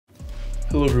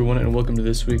Hello everyone and welcome to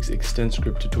this week's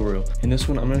ExtendScript tutorial. In this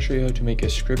one I'm going to show you how to make a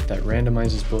script that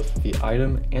randomizes both the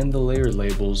item and the layer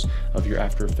labels of your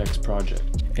After Effects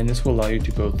project. And this will allow you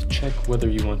to both check whether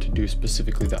you want to do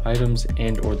specifically the items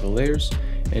and or the layers.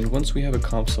 And once we have a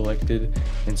comp selected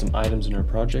and some items in our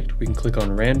project, we can click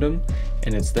on random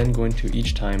and it's then going to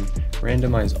each time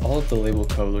randomize all of the label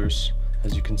colors,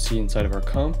 as you can see inside of our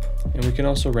comp, and we can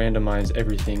also randomize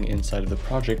everything inside of the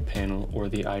project panel or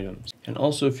the items. And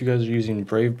also, if you guys are using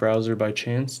Brave browser by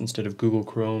chance instead of Google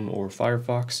Chrome or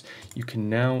Firefox, you can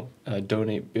now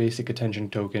donate basic attention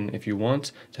token if you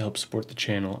want to help support the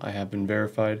channel. I have been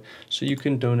verified, so you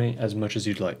can donate as much as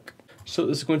you'd like. So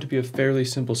this is going to be a fairly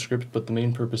simple script, but the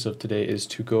main purpose of today is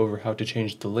to go over how to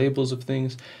change the labels of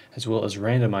things as well as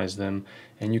randomize them,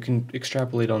 and you can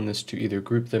extrapolate on this to either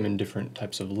group them in different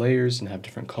types of layers and have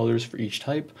different colors for each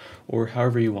type, or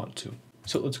however you want to.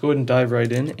 So let's go ahead and dive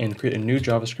right in and create a new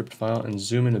JavaScript file and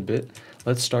zoom in a bit.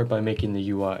 Let's start by making the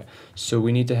UI. So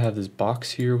we need to have this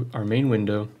box here, our main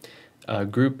window, a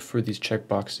group for these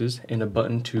checkboxes, and a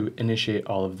button to initiate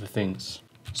all of the things.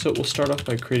 So we'll start off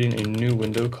by creating a new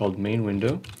window called main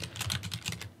window.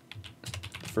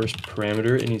 The first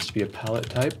parameter, it needs to be a palette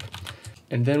type,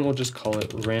 and then we'll just call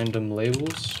it random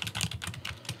labels.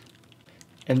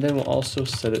 And then we'll also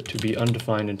set it to be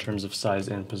undefined in terms of size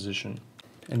and position.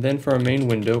 And then for our main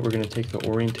window, we're going to take the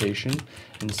orientation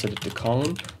and set it to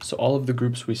column, so all of the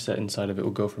groups we set inside of it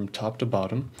will go from top to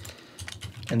bottom.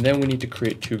 And then we need to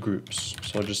create two groups.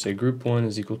 So I'll just say group 1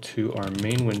 is equal to our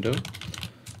main window.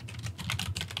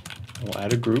 We'll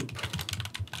add a group,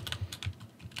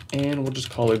 and we'll just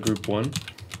call it group 1.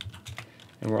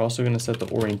 And we're also going to set the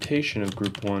orientation of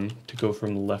group 1 to go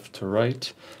from left to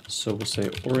right. So we'll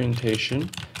say orientation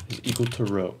is equal to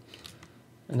row.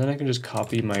 And then I can just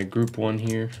copy my group 1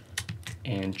 here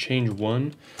and change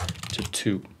 1 to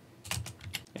 2.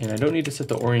 And I don't need to set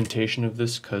the orientation of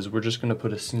this because we're just going to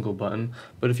put a single button.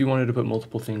 But if you wanted to put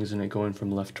multiple things in it going from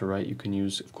left to right, you can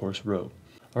use, of course, row.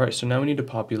 Alright, so now we need to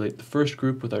populate the first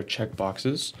group with our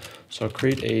checkboxes. So I'll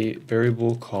create a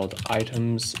variable called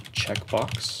items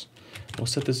checkbox. We'll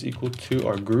set this equal to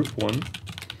our group 1.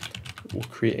 We'll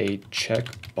create a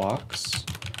checkbox,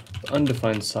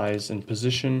 undefined size and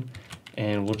position,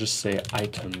 and we'll just say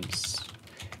items.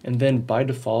 And then by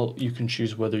default, you can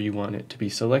choose whether you want it to be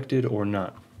selected or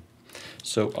not.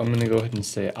 So I'm going to go ahead and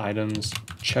say items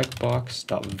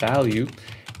checkbox.value.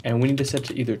 And we need to set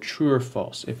to either true or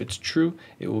false. If it's true,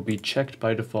 it will be checked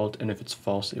by default, and if it's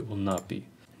false, it will not be.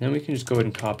 Then we can just go ahead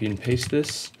and copy and paste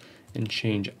this and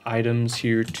change items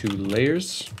here to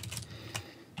layers.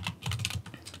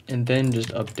 And then just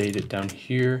update it down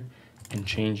here and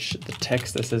change the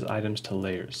text that says items to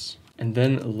layers. And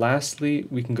then lastly,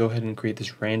 we can go ahead and create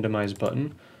this randomize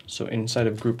button. So inside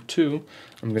of group 2,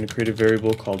 I'm going to create a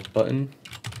variable called button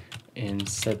and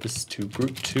set this to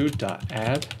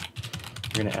group2.add.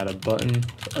 We're going to add a button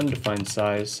with undefined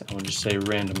size, and we'll just say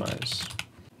randomize.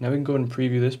 Now we can go ahead and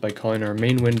preview this by calling our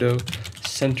main window,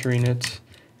 centering it,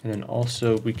 and then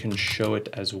also we can show it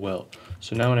as well.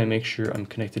 So now when I make sure I'm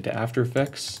connected to After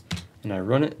Effects and I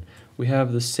run it, we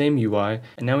have the same UI,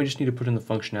 and now we just need to put in the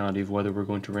functionality of whether we're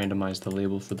going to randomize the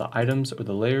label for the items or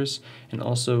the layers, and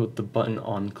also the button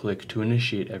on click to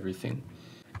initiate everything.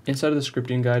 Inside of the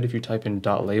scripting guide, if you type in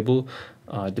 .label,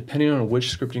 depending on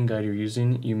which scripting guide you're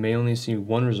using, you may only see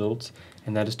one result,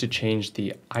 and that is to change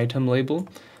the item label.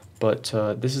 But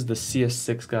this is the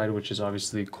CS6 guide, which is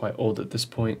obviously quite old at this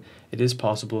point. It is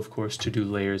possible, of course, to do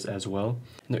layers as well.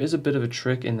 And there is a bit of a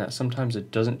trick in that sometimes it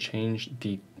doesn't change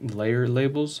the layer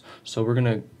labels, so we're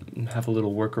going to have a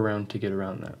little workaround to get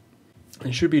around that.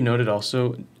 It should be noted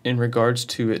also, in regards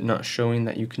to it not showing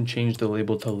that you can change the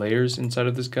label to layers inside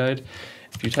of this guide,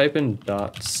 if you type in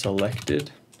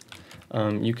 .selected,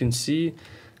 you can see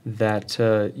that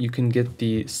you can get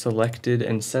the selected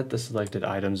and set the selected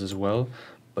items as well.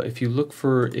 But if you look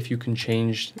for if you can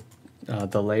change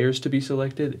the layers to be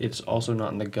selected, it's also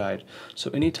not in the guide.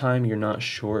 So anytime you're not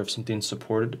sure if something's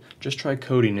supported, just try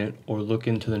coding it or look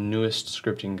into the newest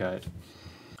scripting guide.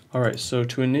 Alright, so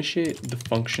to initiate the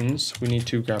functions, we need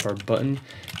to grab our button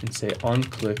and say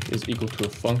onClick is equal to a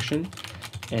function.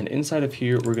 And inside of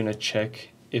here, we're going to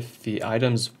check if the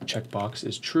items checkbox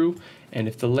is true and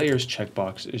if the layers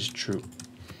checkbox is true.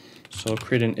 So I'll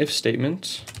create an if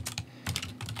statement,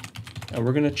 and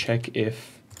we're going to check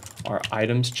if our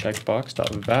items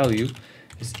checkbox.value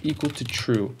is equal to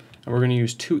true. And we're going to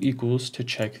use two equals to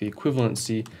check the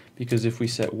equivalency, because if we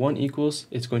set one equals,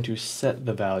 it's going to set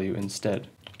the value instead.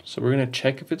 So we're going to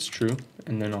check if it's true,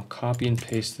 and then I'll copy and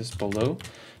paste this below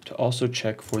to also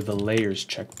check for the layers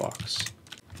checkbox.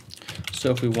 So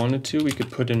if we wanted to, we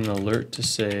could put in an alert to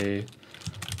say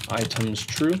items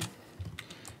true.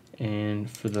 And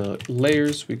for the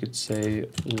layers, we could say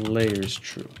layers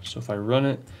true. So if I run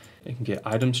it, it can get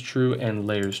items true and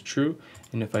layers true.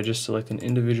 And if I just select an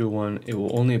individual one, it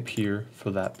will only appear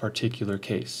for that particular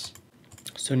case.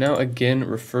 So now again,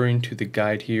 referring to the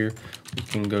guide here, we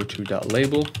can go to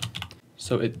 .label.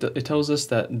 So it tells us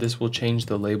that this will change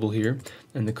the label here,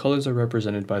 and the colors are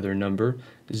represented by their number,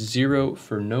 0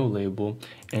 for no label,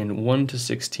 and 1 to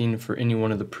 16 for any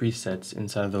one of the presets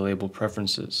inside of the label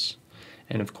preferences.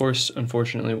 And of course,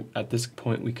 unfortunately, at this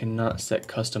point, we cannot set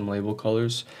custom label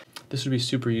colors. This would be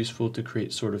super useful to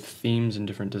create sort of themes and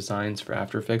different designs for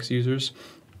After Effects users.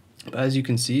 But as you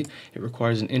can see, it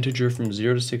requires an integer from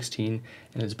 0 to 16,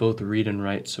 and it's both read and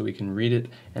write, so we can read it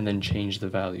and then change the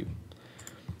value.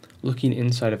 Looking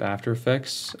inside of After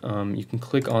Effects, you can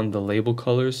click on the label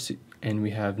colors, and we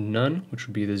have none, which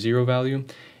would be the 0 value,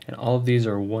 and all of these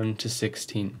are 1 to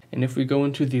 16. And if we go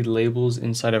into the labels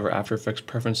inside of our After Effects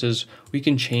preferences, we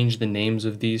can change the names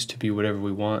of these to be whatever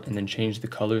we want, and then change the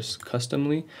colors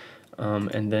customly,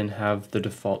 and then have the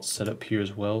defaults set up here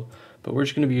as well. But we're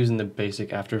just going to be using the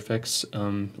basic After Effects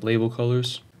label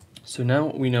colors. So now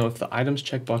we know if the items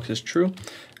checkbox is true,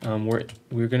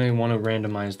 we're going to want to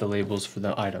randomize the labels for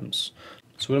the items.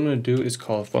 So what I'm going to do is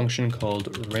call a function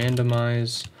called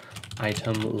randomize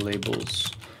item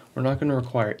labels. We're not going to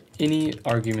require any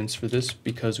arguments for this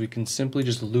because we can simply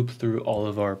just loop through all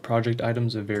of our project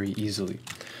items very easily.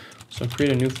 So I'll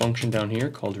create a new function down here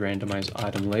called randomize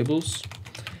item labels.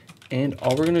 And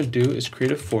all we're going to do is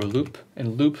create a for loop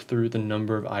and loop through the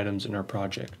number of items in our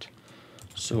project.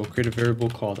 So we'll create a variable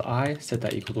called I, set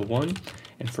that equal to 1,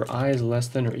 and for I is less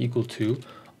than or equal to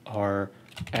our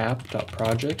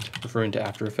app.project, referring to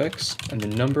After Effects, and the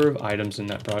number of items in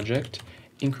that project,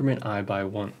 increment I by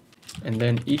 1. And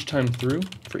then each time through,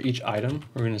 for each item,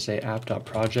 we're going to say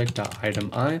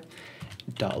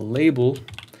app.project.item.i.label,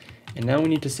 and now we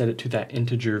need to set it to that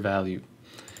integer value.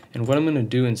 And what I'm going to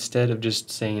do, instead of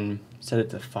just saying set it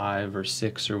to 5 or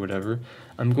 6 or whatever,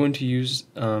 I'm going to use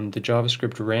the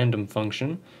JavaScript random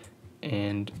function,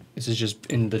 and this is just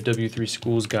in the W3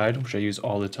 Schools guide, which I use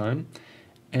all the time,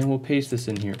 and we'll paste this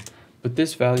in here. But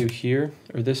this value here,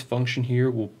 or this function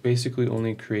here, will basically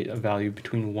only create a value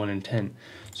between 1 and 10.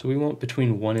 So we want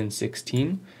between 1 and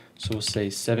 16, so we'll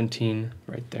say 17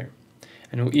 right there.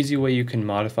 And an easy way you can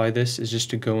modify this is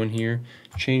just to go in here,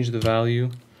 change the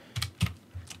value,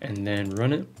 and then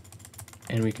run it,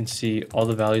 and we can see all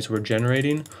the values we're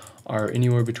generating are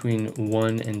anywhere between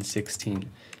 1 and 16.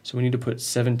 So we need to put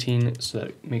 17 so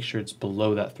that make sure it's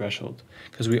below that threshold,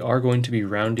 because we are going to be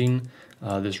rounding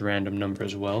this random number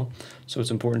as well. So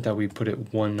it's important that we put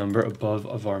it one number above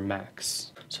of our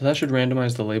max. So that should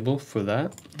randomize the label for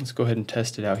that. Let's go ahead and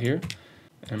test it out here.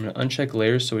 I'm going to uncheck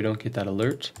layers so we don't get that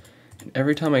alert. And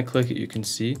every time I click it, you can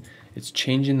see it's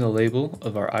changing the label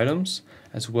of our items,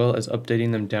 as well as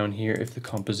updating them down here if the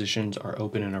compositions are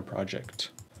open in our project.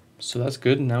 So that's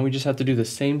good. Now we just have to do the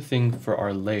same thing for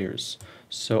our layers.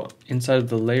 So inside of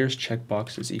the layers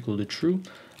checkbox is equal to true.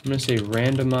 I'm going to say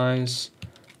randomize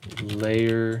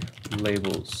layer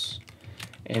labels.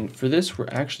 And for this, we're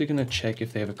actually going to check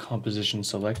if they have a composition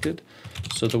selected.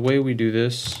 So the way we do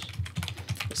this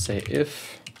is say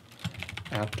if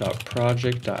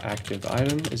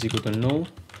app.project.activeItem is equal to null.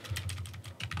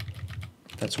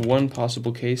 That's one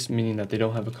possible case, meaning that they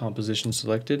don't have a composition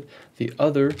selected. The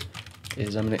other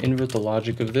is I'm going to invert the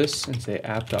logic of this and say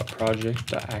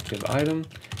app.project.activeItem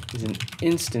is an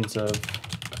instance of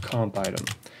a comp item.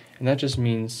 And that just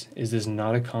means, is this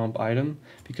not a comp item?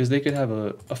 Because they could have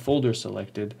a folder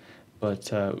selected,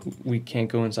 but we can't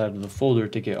go inside of the folder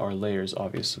to get our layers,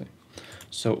 obviously.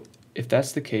 So if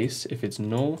that's the case, if it's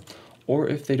null, or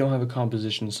if they don't have a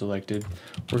composition selected,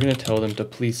 we're going to tell them to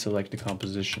please select a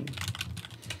composition.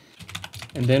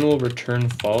 And then we'll return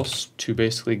false to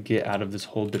basically get out of this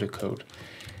whole bit of code.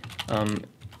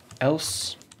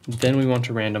 Else, then we want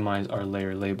to randomize our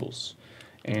layer labels.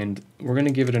 And we're going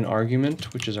to give it an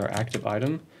argument, which is our active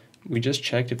item. We just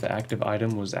checked if the active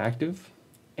item was active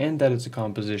and that it's a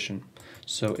composition.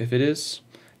 So if it is,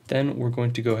 then we're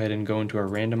going to go ahead and go into our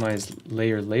randomize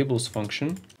layer labels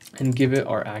function and give it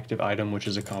our active item, which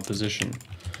is a composition.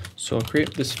 So I'll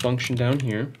create this function down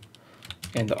here,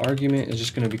 and the argument is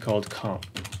just going to be called comp.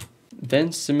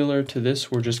 Then similar to this,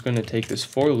 we're just going to take this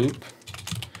for loop,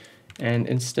 and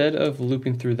instead of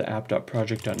looping through the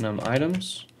app.project.num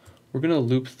items, we're going to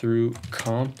loop through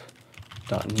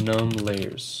comp.num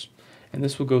layers. And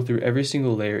this will go through every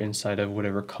single layer inside of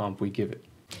whatever comp we give it.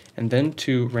 And then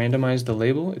to randomize the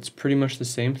label, it's pretty much the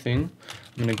same thing.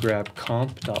 I'm going to grab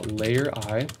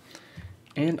comp.layeri,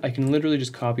 and I can literally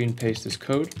just copy and paste this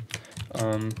code.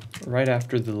 right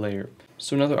after the layer.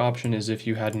 So another option is if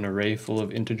you had an array full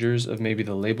of integers of maybe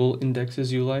the label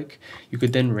indexes you like, you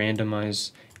could then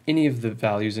randomize any of the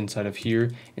values inside of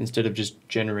here instead of just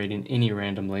generating any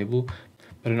random label.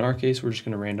 But in our case, we're just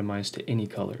going to randomize to any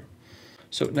color.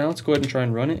 So now let's go ahead and try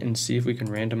and run it and see if we can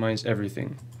randomize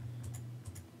everything.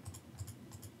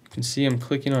 You can see I'm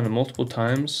clicking on it multiple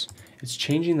times. It's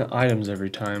changing the items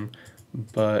every time,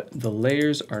 but the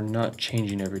layers are not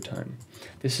changing every time.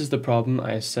 This is the problem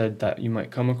I said that you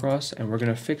might come across, and we're going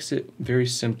to fix it very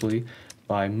simply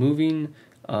by moving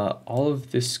all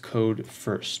of this code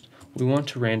first. We want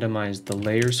to randomize the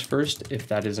layers first if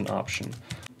that is an option.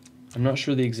 I'm not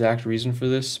sure the exact reason for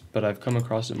this, but I've come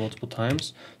across it multiple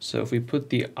times. So if we put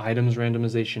the items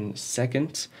randomization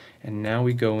second, and now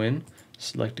we go in,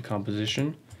 select a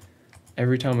composition,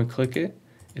 every time we click it,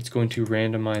 it's going to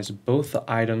randomize both the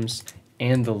items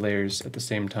and the layers at the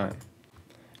same time.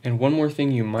 And one more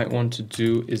thing you might want to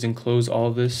do is enclose all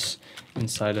of this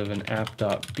inside of an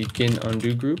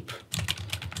app.begin_undo group.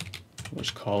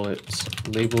 Let's call it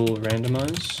label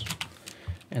randomize.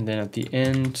 And then at the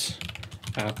end,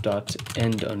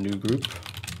 app.endUndo group.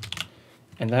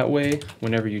 And that way,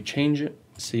 whenever you change it,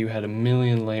 say you had a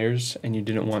million layers and you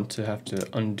didn't want to have to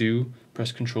undo,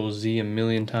 press Ctrl Z a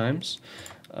million times,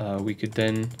 we could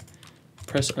then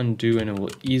press undo and it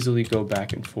will easily go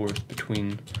back and forth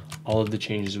between all of the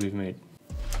changes we've made.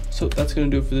 So that's going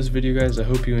to do it for this video, guys. I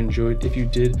hope you enjoyed. If you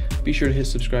did, be sure to hit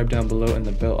subscribe down below and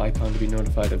the bell icon to be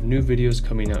notified of new videos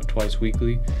coming out twice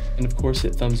weekly. And of course,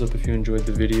 hit thumbs up if you enjoyed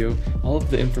the video. All of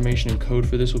the information and code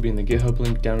for this will be in the GitHub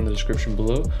link down in the description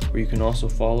below, where you can also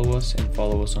follow us and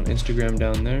follow us on Instagram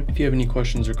down there. If you have any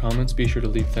questions or comments, be sure to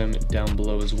leave them down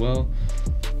below as well.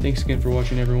 Thanks again for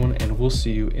watching, everyone, and we'll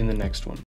see you in the next one.